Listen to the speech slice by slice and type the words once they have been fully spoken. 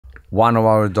One of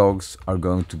our dogs are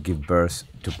going to give birth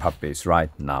to puppies right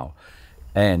now.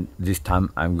 And this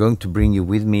time I'm going to bring you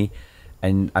with me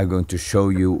and I'm going to show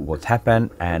you what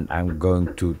happened and I'm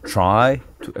going to try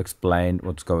to explain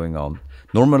what's going on.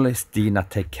 Normally Stina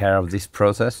takes care of this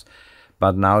process,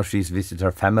 but now she's visited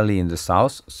her family in the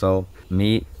south, so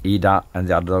me, Ida and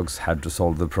the other dogs had to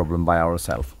solve the problem by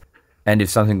ourselves. And if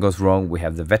something goes wrong, we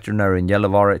have the veterinary in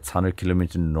Gällivare, it's 100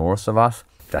 kilometers north of us.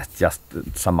 That's just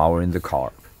some hour in the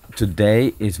car.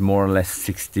 Today is more or less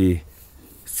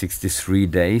 63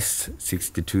 days,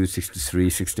 62, 63,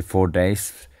 64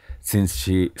 days since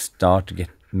she started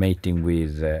mating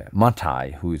with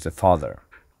Matti, who is a father.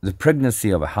 The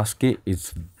pregnancy of a husky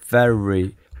is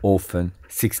very often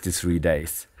 63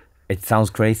 days. It sounds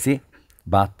crazy,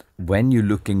 but when you're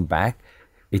looking back,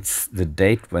 it's the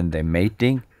date when they're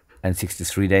mating and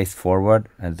 63 days forward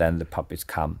and then the puppies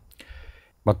come.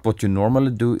 But what you normally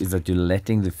do is that you're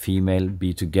letting the female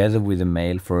be together with the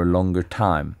male for a longer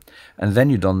time. And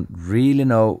then you don't really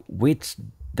know which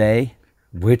day,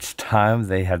 which time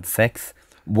they had sex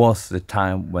was the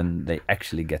time when they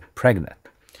actually get pregnant.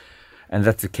 And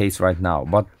that's the case right now.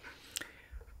 But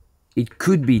it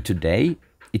could be today,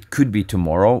 it could be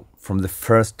tomorrow from the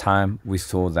first time we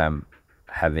saw them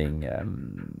having...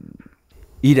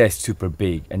 Ida is super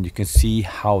big and you can see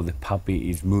how the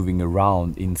puppy is moving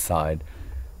around inside.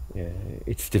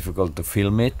 It's difficult to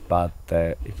film it, but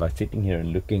if I'm sitting here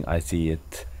and looking, I see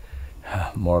it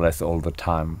more or less all the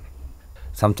time.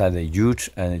 Sometimes they're huge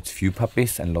and it's few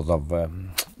puppies and a lot of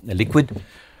liquid,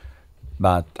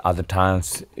 but other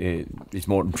times it's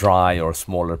more dry or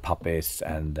smaller puppies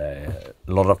and a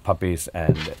lot of puppies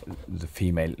and the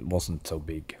female wasn't so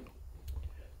big.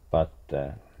 But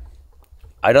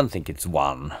I don't think it's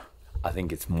one, I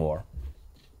think it's more.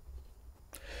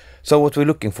 So what we're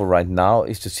looking for right now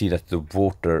is to see that the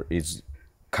water is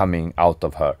coming out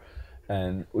of her.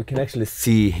 And we can actually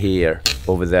see here,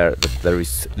 over there, that there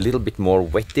is a little bit more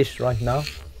wettish right now.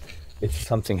 It's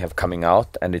something have coming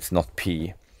out and it's not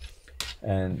pee.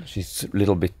 And she's a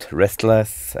little bit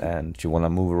restless and she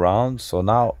wanna move around. So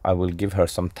now I will give her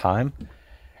some time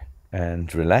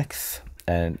and relax.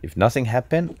 And if nothing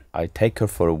happens, I take her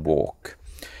for a walk.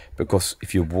 Because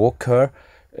if you walk her,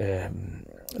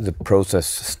 the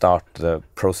process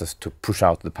to push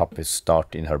out the puppies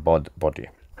start in her body.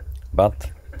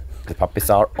 But the puppies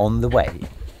are on the way.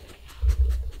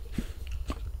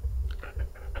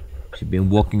 She's been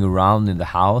walking around in the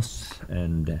house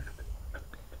and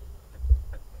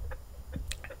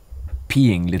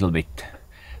peeing a little bit.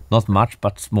 Not much,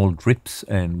 but small drips,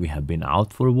 and we have been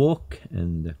out for a walk.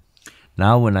 And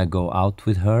now when I go out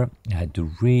with her, I had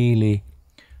to really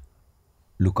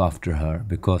look after her,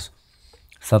 because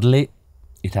suddenly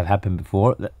it have happened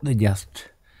before that they just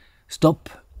stop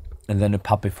and then a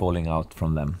puppy falling out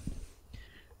from them.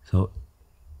 So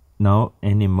now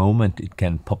any moment it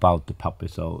can pop out the puppy,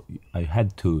 so I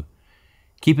had to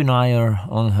keep an eye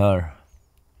on her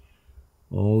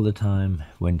all the time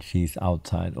when she's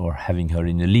outside or having her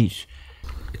in a leash.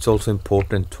 It's also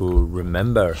important to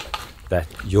remember that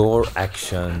your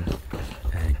action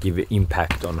give an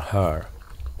impact on her.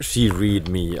 She reads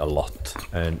me a lot,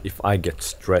 and if I get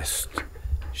stressed,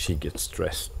 she gets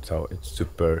stressed. So it's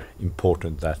super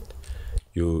important that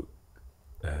you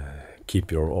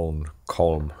keep your own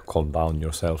calm down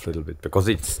yourself a little bit, because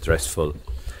it's stressful.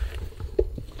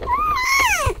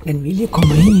 Den vill ju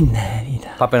komma in.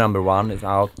 Puppy number 1 is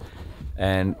out,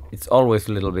 and it's always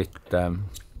a little bit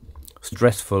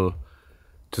stressful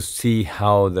to see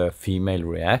how the female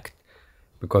react,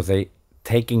 because they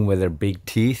taking with their big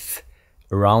teeth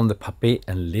around the puppy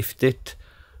and lift it,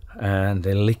 and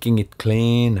they're licking it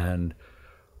clean, and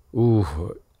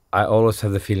ooh, I always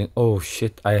have the feeling, oh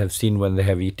shit, I have seen when they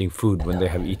have eating food, when they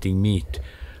have eating meat,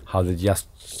 how they just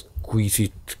squeeze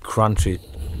it, crunch it.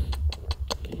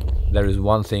 There is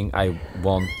one thing I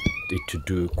want it to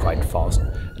do quite fast,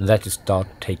 and that is start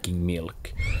taking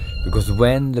milk. Because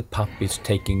when the puppy is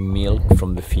taking milk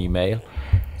from the female,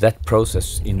 that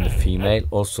process in the female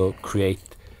also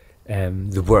create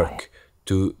the work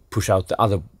to push out the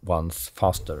other ones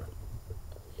faster.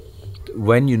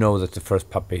 When you know that the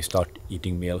first puppy start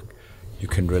eating milk, you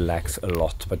can relax a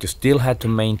lot, but you still have to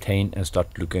maintain and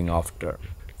start looking after.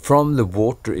 From the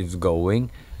water is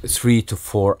going 3 to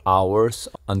 4 hours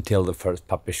until the first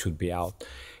puppy should be out.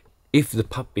 If the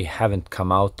puppy haven't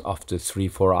come out after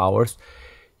 3-4 hours,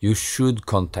 you should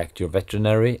contact your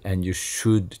veterinary and you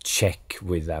should check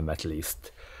with them at least.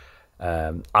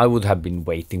 I would have been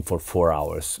waiting for 4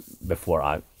 hours before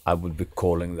I would be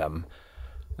calling them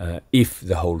if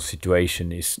the whole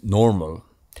situation is normal.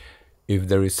 if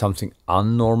there is something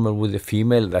abnormal with the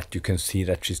female, that you can see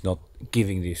that she's not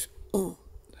giving this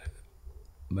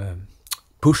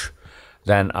push,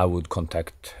 then I would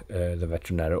contact the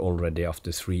veterinary already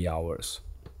after 3 hours.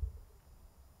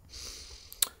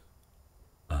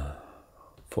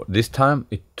 For this time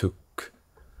it took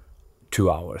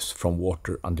 2 hours from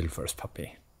water until first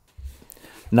puppy.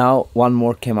 Now one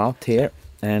more came out here,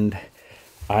 and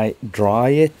I dry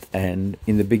it, and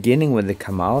in the beginning when they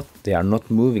come out they are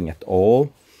not moving at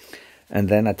all, and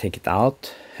then I take it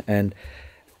out and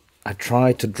I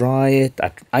try to dry it.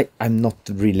 I'm not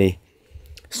really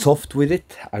soft with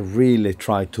it. I really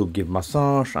try to give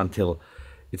massage until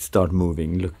it start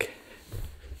moving. Look.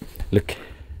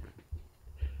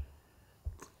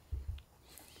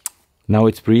 Now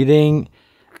it's breathing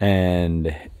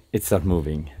and it start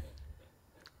moving.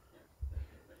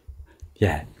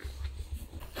 Yeah.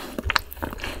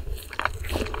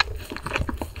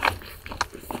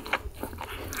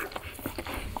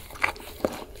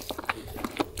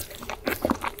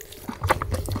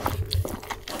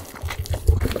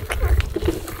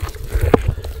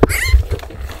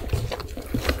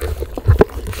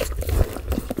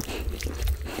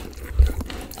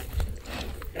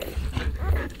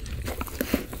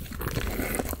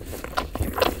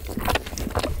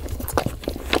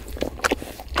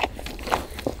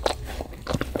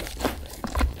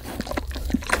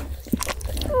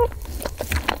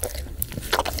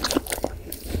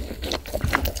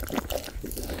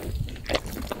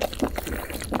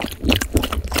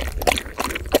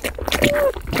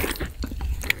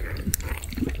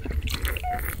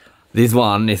 This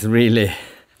one is really,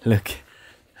 look.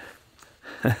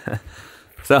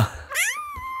 So,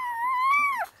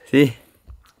 see?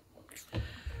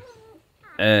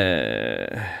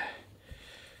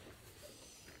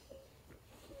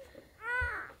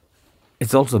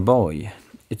 It's also boy.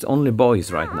 It's only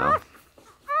boys right now.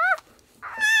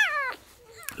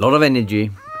 A lot of energy,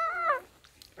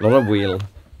 a lot of will.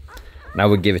 Now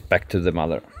we give it back to the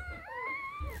mother.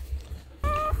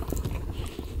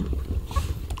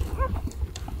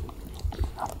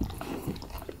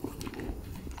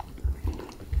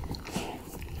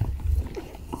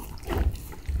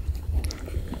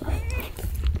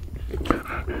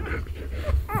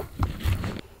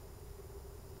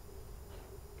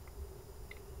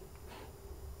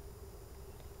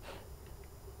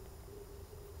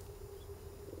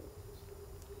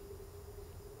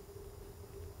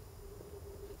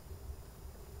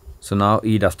 So now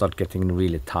Ida starts getting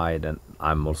really tired, and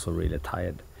I'm also really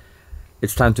tired.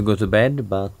 It's time to go to bed,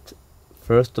 but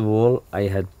first of all I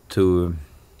had to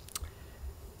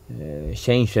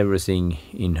change everything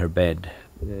in her bed.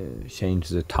 Change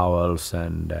the towels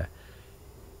and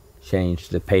change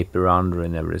the paper under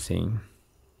and everything.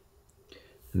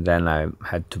 And then I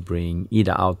had to bring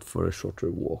Ida out for a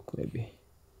shorter walk maybe.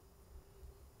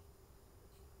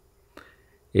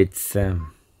 It's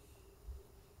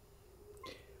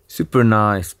super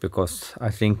nice because I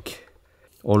think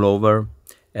all over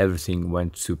everything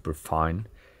went super fine.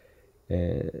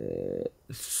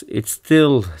 It's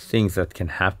still things that can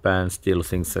happen, still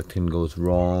things that can go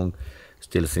wrong,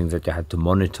 still things that you have to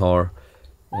monitor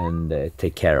and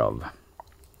take care of.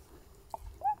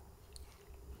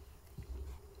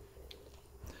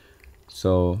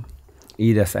 So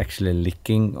Ida's actually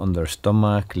licking on their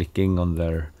stomach, licking on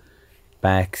their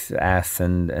backs, ass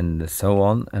and so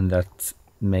on, and that's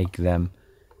make them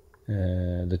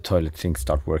the toilet things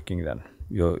start working. Then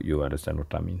you understand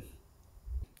what I mean.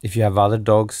 If you have other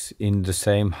dogs in the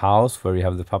same house where you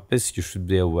have the puppies, you should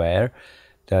be aware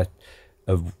that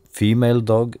a female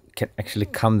dog can actually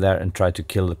come there and try to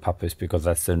kill the puppies, because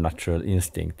that's their natural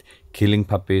instinct, killing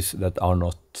puppies that are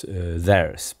not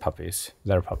their puppies.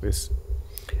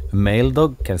 A male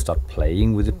dog can start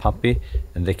playing with the puppy,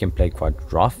 and they can play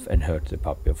quite rough and hurt the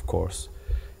puppy, of course.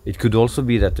 It could also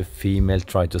be that the female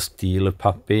tried to steal a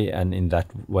puppy and in that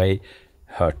way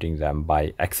hurting them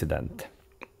by accident.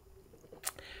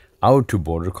 Our two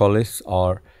Border Collies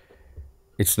are,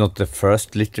 it's not the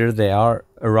first litter they are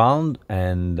around,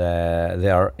 and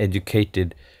they are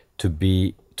educated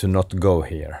to not go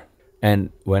here.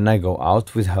 And when I go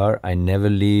out with her, I never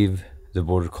leave the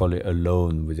Border Collie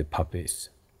alone with the puppies.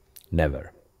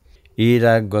 Never.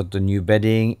 Ida got the new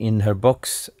bedding in her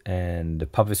box and the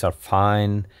puppies are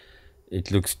fine.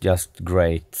 It looks just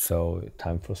great, so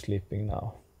time for sleeping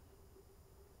now.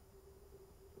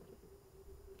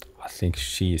 I think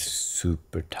she is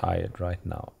super tired right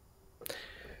now.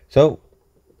 So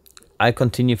I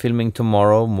continue filming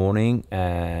tomorrow morning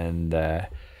and a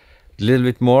little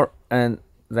bit more, and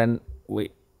then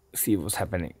we see what's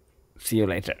happening. See you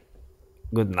later.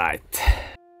 Good night.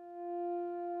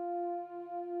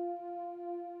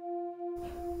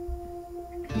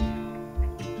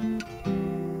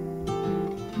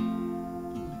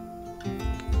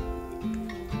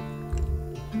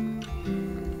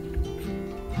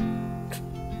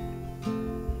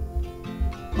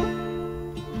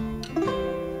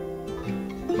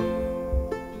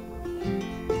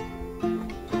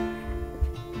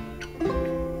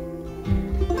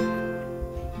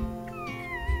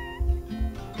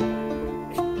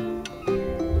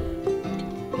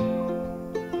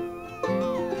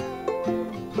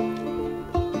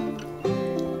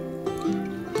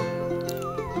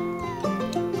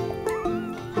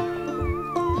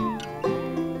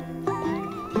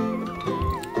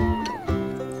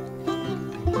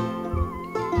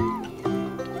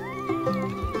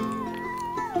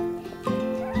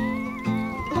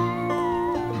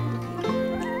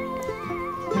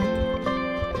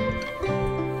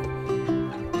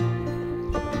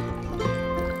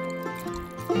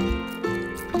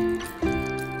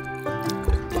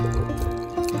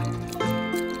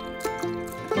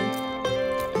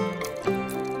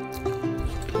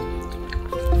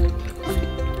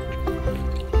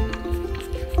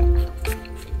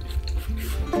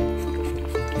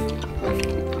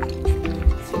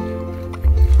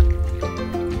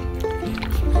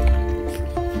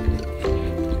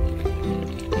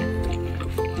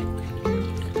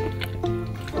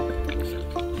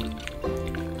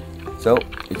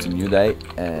 new day,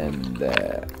 and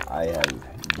I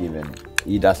have given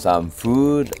Ida some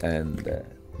food, and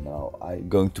now I'm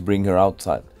going to bring her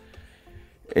outside.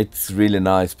 It's really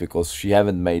nice because she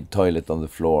haven't made toilet on the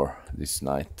floor this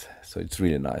night, so it's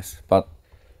really nice. But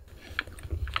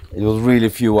it was really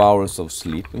few hours of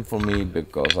sleeping for me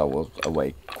because I was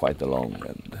awake quite a long,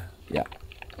 and yeah.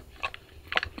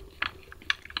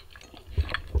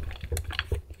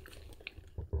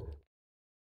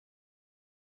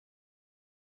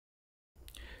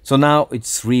 So now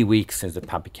it's 3 weeks since the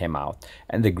puppy came out,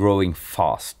 and they're growing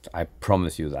fast, I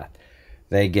promise you that.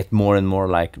 They get more and more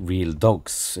like real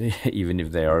dogs, even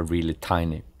if they are really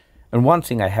tiny. And one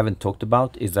thing I haven't talked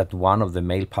about is that one of the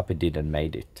male puppy didn't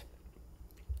made it.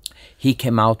 He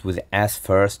came out with ass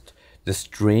first. The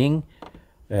string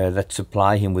that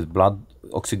supply him with blood,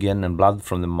 oxygen and blood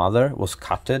from the mother was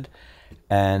cutted,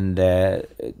 and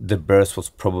the birth was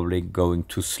probably going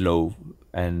too slow,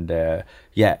 and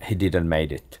yeah, he didn't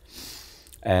made it.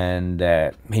 And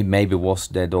he maybe was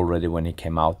dead already when he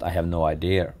came out. I have no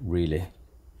idea, really.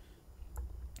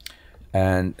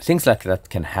 And things like that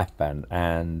can happen,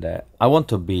 and I want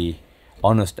to be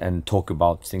honest and talk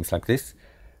about things like this,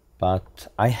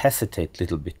 but I hesitate a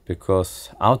little bit because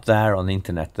out there on the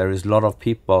internet there is a lot of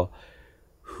people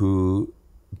who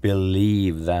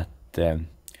believe that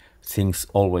things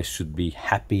always should be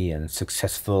happy and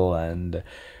successful and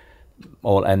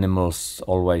all animals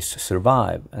always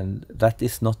survive, and that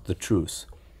is not the truth.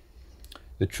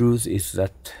 The truth is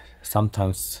that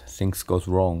sometimes things go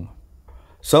wrong.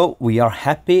 So we are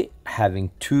happy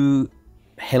having 2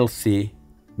 healthy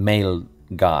male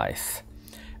guys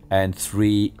and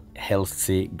 3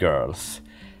 healthy girls,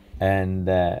 and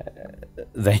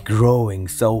they're growing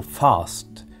so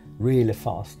fast, really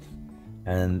fast.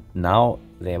 And now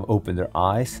they have opened their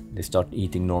eyes, they start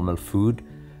eating normal food,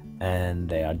 and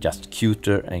they are just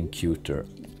cuter and cuter.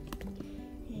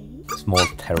 Small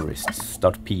terrorists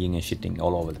start peeing and shitting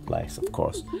all over the place, of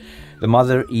course. The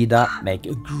mother, Ida, make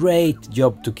a great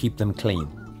job to keep them clean.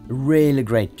 A really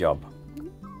great job.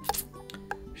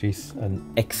 She's an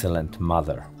excellent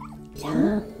mother.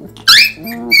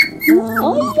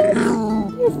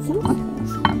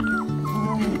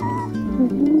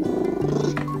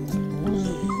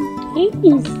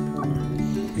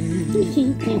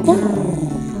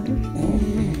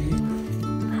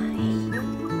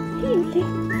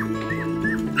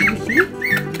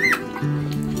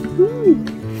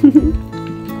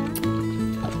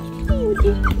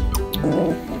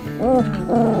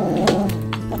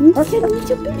 Ser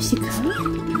muito busika.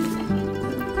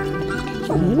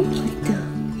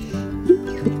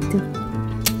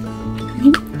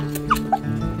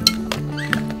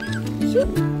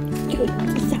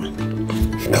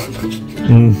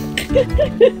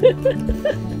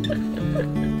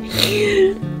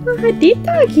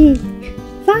 Dito,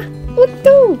 va,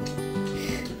 Otto.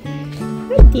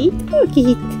 Dito,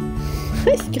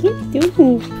 vad skriver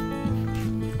du?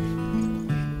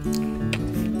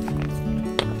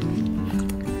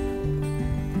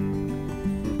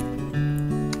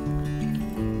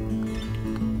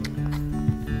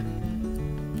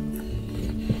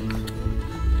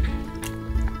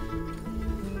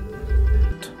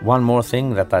 One more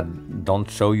thing that I don't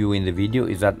show you in the video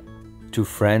is that 2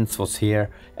 friends was here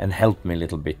and helped me a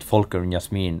little bit, Volker and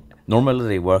Jasmin. Normally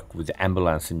they work with the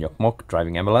ambulance in Jokkmokk,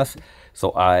 driving ambulance,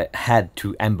 so I had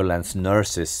 2 ambulance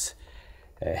nurses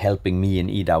helping me and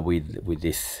Ida with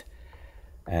this.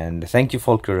 And thank you,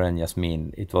 Volker and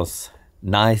Jasmin. It was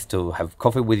nice to have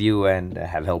coffee with you and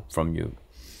have help from you.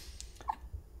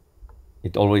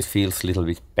 It always feels a little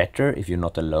bit better if you're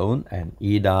not alone, and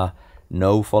Ida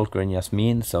know Volker and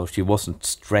Jasmin, so she wasn't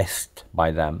stressed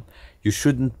by them. You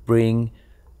shouldn't bring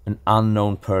an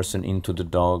unknown person into the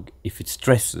dog if it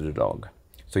stresses the dog.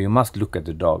 So you must look at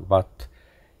the dog. But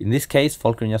in this case,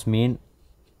 Volker and Jasmin,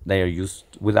 they are used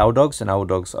with our dogs and our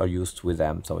dogs are used with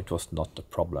them, so it was not a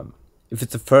problem. If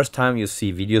it's the first time you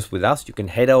see videos with us, you can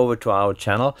head over to our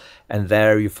channel, and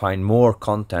there you find more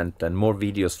content and more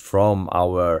videos from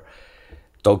our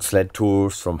dog sled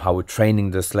tours, from how we're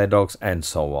training the sled dogs and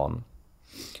so on.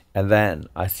 And then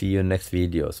I see you in next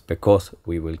videos, because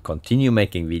we will continue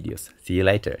making videos. See you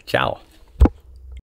later. Ciao.